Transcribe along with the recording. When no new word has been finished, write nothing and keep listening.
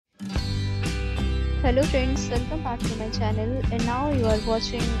Hello friends, welcome back to my channel, and now you are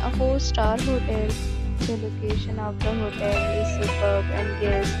watching a 4-star hotel. The location of the hotel is superb and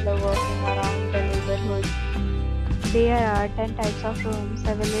guests love walking around the neighborhood. There are 10 types of rooms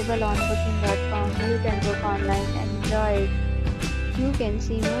available on booking.com. You can book online and enjoy it. You can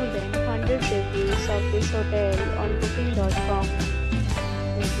see more than 100 reviews of this hotel on booking.com.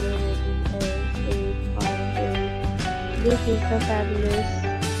 Review rating is 8.8. This is the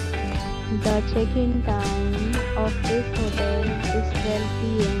fabulous. The check-in time of this hotel is 12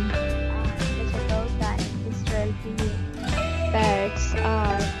 p.m. and the check-out time is 12 p.m. Pets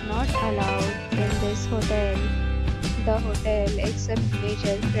are not allowed in this hotel. The hotel accepts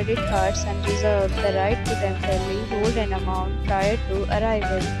major credit cards and reserves the right to temporarily hold an amount prior to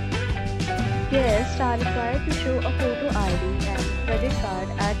arrival. Guests are required to show a photo ID and credit card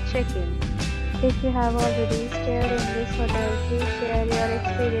at check-in. If you have already stayed in this hotel, please share your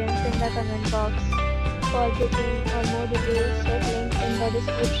experience in the comment box. For booking or more details, check link in the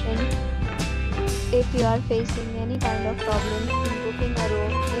description. If you are facing any kind of problem in booking a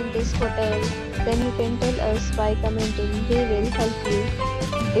room in this hotel, then you can tell us by commenting. We will help you.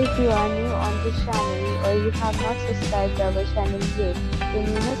 If you are new on this channel or you have not subscribed our channel yet, then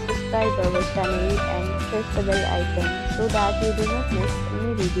you must subscribe our channel and press the bell icon so that you do not miss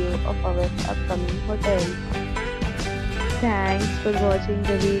any video of our upcoming hotel. Thanks for watching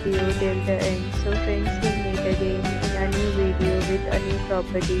the video till the end. So friends, we'll meet again in a new video with a new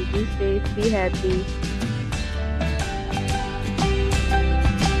property. Be safe, be happy.